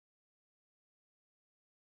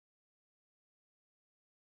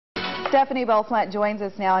Stephanie Belflint joins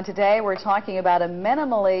us now, and today we're talking about a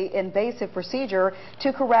minimally invasive procedure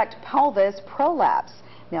to correct pelvis prolapse.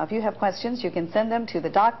 Now, if you have questions, you can send them to the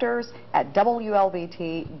doctors at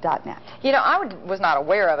WLBT.net. You know, I was not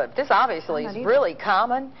aware of it. This obviously is really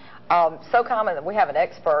common. So common that we have an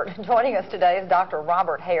expert. Joining us today is Dr.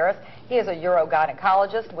 Robert Harris. He is a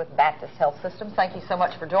urogynecologist with Baptist Health Systems. Thank you so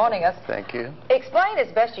much for joining us. Thank you. Explain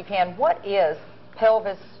as best you can, what is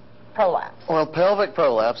pelvis prolapse? Well, pelvic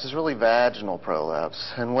prolapse is really vaginal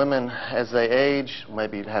prolapse. And women, as they age,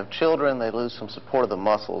 maybe have children, they lose some support of the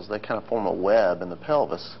muscles. They kind of form a web in the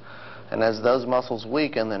pelvis. And as those muscles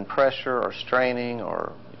weaken, then pressure or straining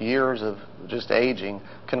or years of just aging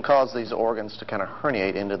can cause these organs to kind of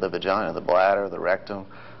herniate into the vagina. The bladder, the rectum,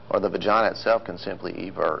 or the vagina itself can simply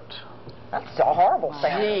evert. That's a horrible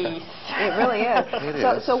sound. Jeez. It really is. It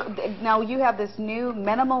is. So now you have this new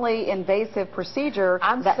minimally invasive procedure.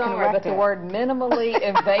 I'm that sorry, but the word minimally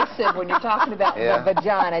invasive when you're talking about the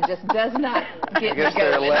vagina just does not get me I guess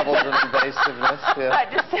there are going. levels of invasiveness. Yeah.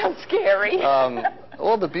 That just sounds scary.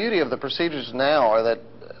 Well, the beauty of the procedures now are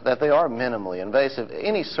that they are minimally invasive.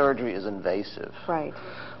 Any surgery is invasive. Right.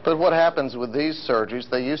 But what happens with these surgeries,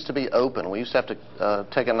 they used to be open. We used to have to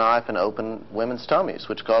take a knife and open women's tummies,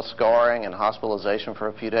 which caused scarring and hospitalization for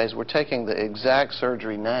a few days. We're taking the exact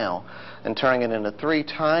surgery now and turning it into 3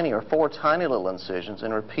 tiny or 4 tiny little incisions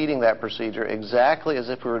and repeating that procedure exactly as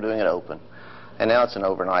if we were doing it open. And now it's an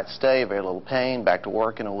overnight stay, very little pain, back to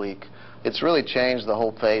work in a week. It's really changed the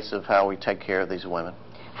whole face of how we take care of these women.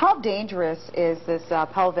 How dangerous is this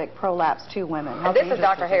pelvic prolapse to women? And this is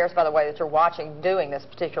Dr. Harris, by the way, that you're watching doing this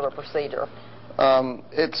particular procedure.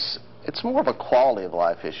 It's more of a quality of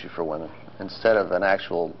life issue for women instead of an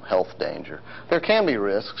actual health danger. There can be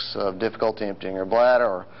risks of difficulty emptying your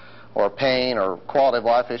bladder or pain or quality of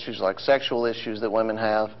life issues like sexual issues that women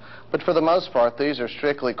have. But for the most part, these are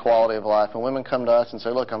strictly quality of life. And women come to us and say,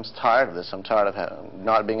 look, I'm tired of this. I'm tired of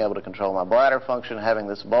not being able to control my bladder function, having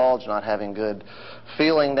this bulge, not having good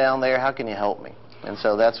feeling down there. How can you help me? And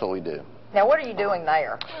so that's what we do. Now, what are you doing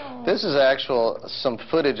there? This is some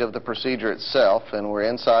footage of the procedure itself, and we're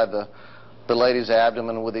inside the lady's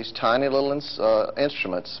abdomen with these tiny little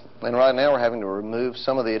instruments. And right now we're having to remove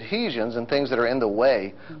some of the adhesions and things that are in the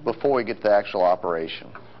way before we get to the actual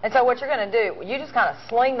operation. And so what you're going to do, you just kind of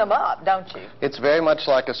sling them up, don't you? It's very much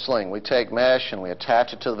like a sling. We take mesh and we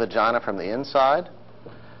attach it to the vagina from the inside,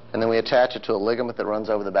 and then we attach it to a ligament that runs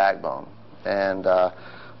over the backbone. And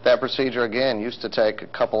that procedure, again, used to take a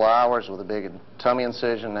couple hours with a big tummy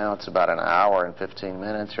incision. Now it's about an hour and 15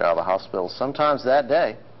 minutes. You're out of the hospital sometimes that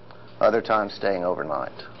day, other times staying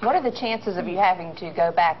overnight. What are the chances of you having to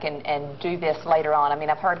go back and do this later on? I mean,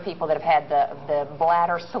 I've heard of people that have had the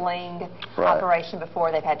bladder sling operation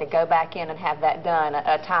before. They've had to go back in and have that done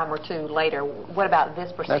a time or two later. What about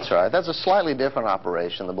this procedure? That's right. That's a slightly different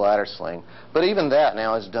operation, the bladder sling. But even that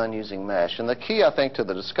now is done using mesh. And the key, I think, to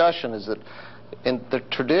the discussion is that in the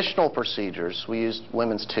traditional procedures, we used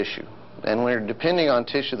women's tissue. And when you're depending on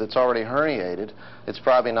tissue that's already herniated, it's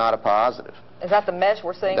probably not a positive. Is that the mesh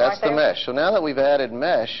we're seeing That's right there? the mesh. So now that we've added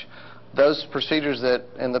mesh, those procedures that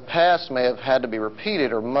in the past may have had to be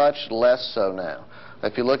repeated are much less so now.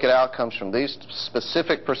 If you look at outcomes from these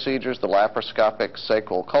specific procedures, the laparoscopic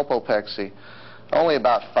sacral colpopexy, only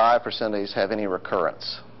about 5% of these have any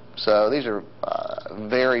recurrence. So these are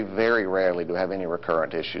very, very rarely do have any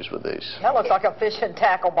recurrent issues with these. That looks like a fish and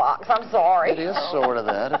tackle box. I'm sorry. It is sort of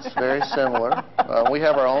that. It's very similar. We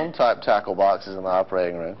have our own type tackle boxes in the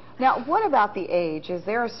operating room. Now, what about the age? Is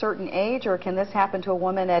there a certain age, or can this happen to a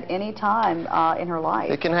woman at any time in her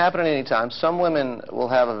life? It can happen at any time. Some women will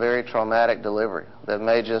have a very traumatic delivery that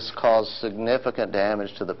may just cause significant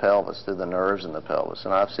damage to the pelvis through the nerves in the pelvis.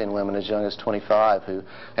 And I've seen women as young as 25 who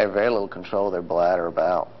have very little control of their bladder or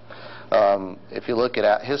bowel. If you look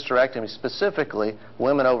at hysterectomy specifically,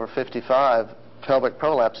 women over 55, pelvic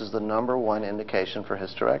prolapse is the #1 indication for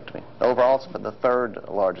hysterectomy. Overall, it's the 3rd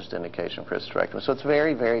largest indication for hysterectomy. So it's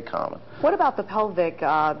very, very common. What about the pelvic,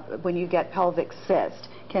 when you get pelvic cyst?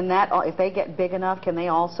 Can that, if they get big enough, can they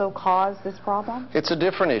also cause this problem? It's a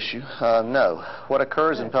different issue. No. What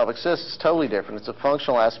occurs in pelvic cysts is totally different. It's a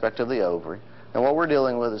functional aspect of the ovary. And what we're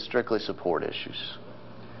dealing with is strictly support issues.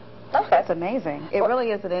 Okay. That's amazing. It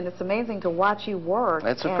really is, and it's amazing to watch you work.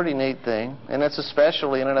 It's a pretty neat thing, and it's a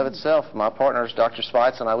specialty in and of itself. My partners, Dr.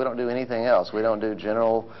 Spites and I, we don't do anything else. We don't do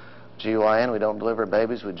general GYN. We don't deliver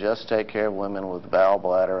babies. We just take care of women with bowel,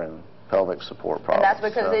 bladder, and pelvic support problems. And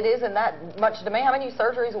that's because it is in that much demand. How many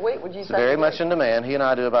surgeries a week would you say? Very much in demand. He and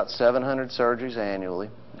I do about 700 surgeries annually,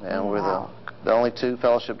 and we're the only 2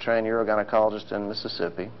 fellowship-trained urogynecologists in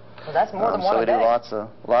Mississippi. Well, that's more than one so a day. we do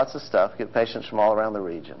lots of stuff, get patients from all around the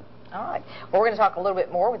region. All right. Well, we're going to talk a little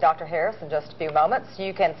bit more with Dr. Harris in just a few moments.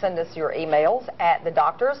 You can send us your emails at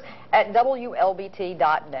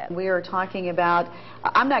thedoctors@wlbt.net. We are talking about,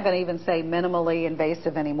 I'm not going to even say minimally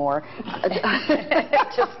invasive anymore.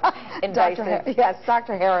 Just invasive. Yes,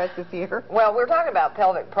 Dr. Harris is here. Well, we're talking about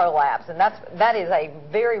pelvic prolapse, and that is a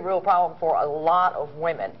very real problem for a lot of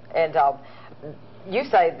women. And you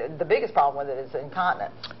say the biggest problem with it is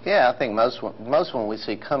incontinence. Yeah, I think most women we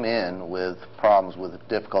see come in with problems with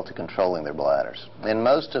difficulty controlling their bladders. And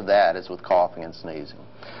most of that is with coughing and sneezing,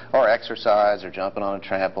 or exercise, or jumping on a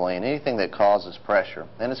trampoline, anything that causes pressure.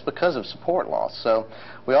 And it's because of support loss. So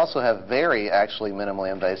we also have very actually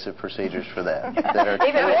minimally invasive procedures for that. That are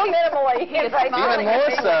Even more minimally invasive. Even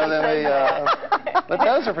more so than but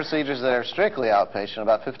those are procedures that are strictly outpatient,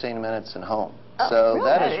 about 15 minutes in home. So really?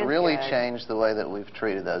 that That has is really good. changed the way that we've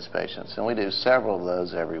treated those patients, and we do several of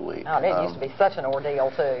those every week. Oh, it used to be such an ordeal,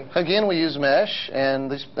 too. Again, we use mesh, and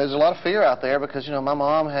there's a lot of fear out there because, you know, my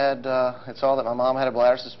mom had, it's all that my mom had a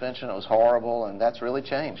bladder suspension. It was horrible, and that's really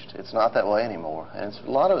changed. It's not that way anymore. And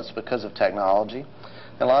a lot of it's because of technology,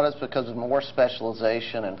 and a lot of it's because of more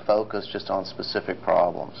specialization and focus just on specific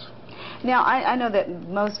problems. Now, I know that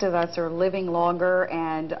most of us are living longer,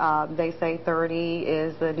 and they say 30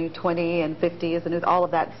 is the new 20 and 50 is the new, all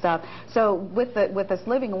of that stuff. So with us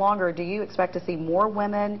living longer, do you expect to see more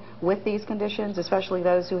women with these conditions, especially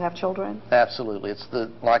those who have children? Absolutely. It's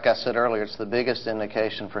like I said earlier, it's the biggest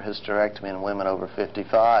indication for hysterectomy in women over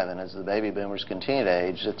 55, and as the baby boomers continue to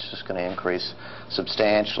age, it's just going to increase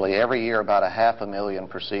substantially. Every year, about 500,000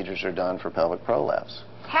 procedures are done for pelvic prolapse.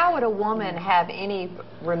 How would a woman have any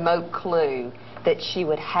remote clue that she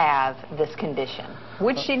would have this condition?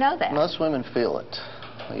 Would she know that? Most women feel it.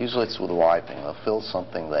 Usually it's with wiping. They'll feel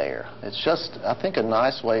something there. It's just, I think a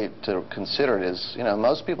nice way to consider it is, you know,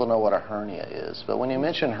 most people know what a hernia is, but when you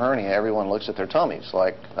mention hernia, everyone looks at their tummies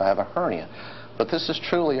like, I have a hernia. But this is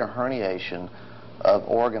truly a herniation of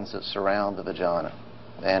organs that surround the vagina.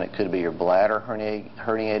 And it could be your bladder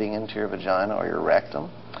herniating into your vagina, or your rectum,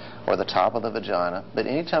 or the top of the vagina. But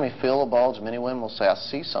anytime you feel a bulge, many women will say, I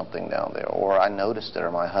see something down there, or I noticed it,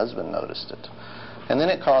 or my husband noticed it. And then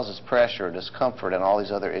it causes pressure, discomfort, and all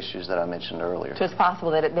these other issues that I mentioned earlier. So it's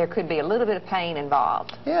possible that there could be a little bit of pain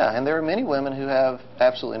involved. Yeah, and there are many women who have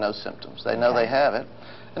absolutely no symptoms. They know they have it.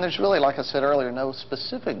 And there's really, like I said earlier, no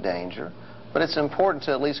specific danger. But it's important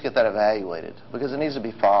to at least get that evaluated, because it needs to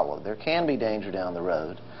be followed. There can be danger down the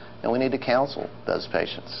road, and we need to counsel those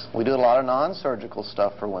patients. We do a lot of non-surgical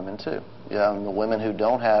stuff for women, too. The women who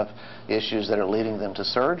don't have issues that are leading them to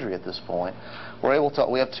surgery at this point,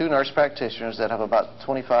 we have 2 nurse practitioners that have about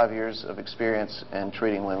 25 years of experience in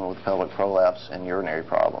treating women with pelvic prolapse and urinary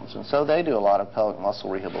problems. And so they do a lot of pelvic muscle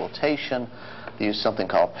rehabilitation. They use something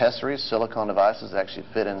called pessaries, silicone devices that actually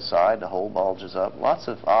fit inside to hold bulges up. Lots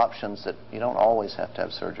of options that you don't always have to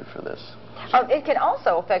have surgery for this. It can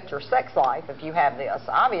also affect your sex life if you have this.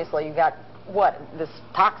 Obviously, you've got, this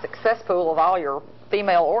toxic cesspool of all your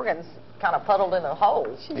female organs kind of puddled in a hole.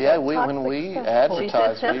 Yeah, when we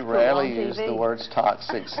advertise, we rarely use the words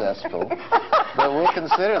toxic cesspool, but we'll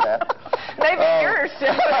consider that. Maybe yours.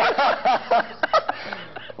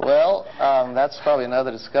 Well, that's probably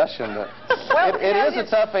another discussion, but it is a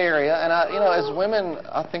tough area, and as women,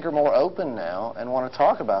 I think, are more open now and want to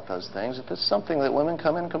talk about those things. If it's something that women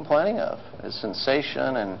come in complaining of, is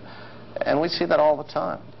sensation, and we see that all the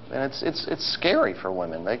time. And it's scary for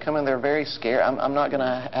women. They come in, they're very scared. I'm not going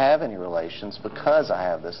to have any relations because I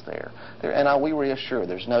have this there. And we reassure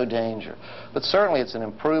there's no danger. But certainly it's an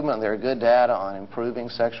improvement. There are good data on improving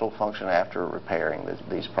sexual function after repairing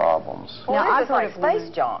these problems. Well, now, it's like space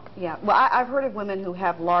junk. Yeah, well, I've heard of women who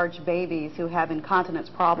have large babies who have incontinence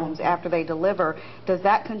problems after they deliver. Does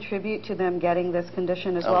that contribute to them getting this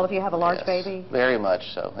condition as well if you have a large baby? Very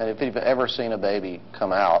much so. And if you've ever seen a baby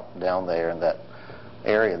come out down there in that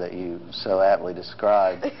area that you so aptly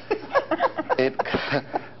described, it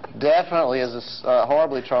definitely is a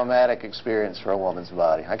horribly traumatic experience for a woman's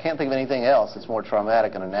body. I can't think of anything else that's more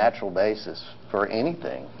traumatic on a natural basis for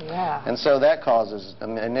anything. Yeah. And so that causes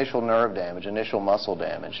initial nerve damage, initial muscle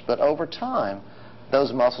damage. But over time,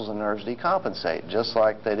 those muscles and nerves decompensate, just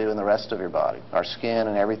like they do in the rest of your body. Our skin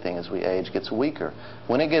and everything as we age gets weaker.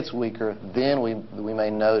 When it gets weaker, then we may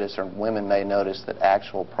notice, or women may notice, the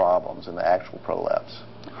actual problems and the actual prolapse.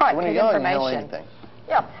 All right, when good you're young, you information. don't know anything.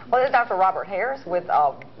 Yeah. Well, this is Dr. Robert Harris with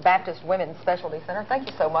Baptist Women's Specialty Center. Thank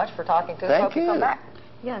you so much for talking to us. Thank Hope you come you. back.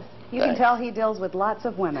 Yes. You can tell he deals with lots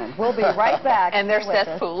of women. We'll be right back. And their Stay with us.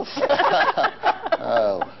 cesspools.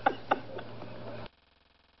 Oh.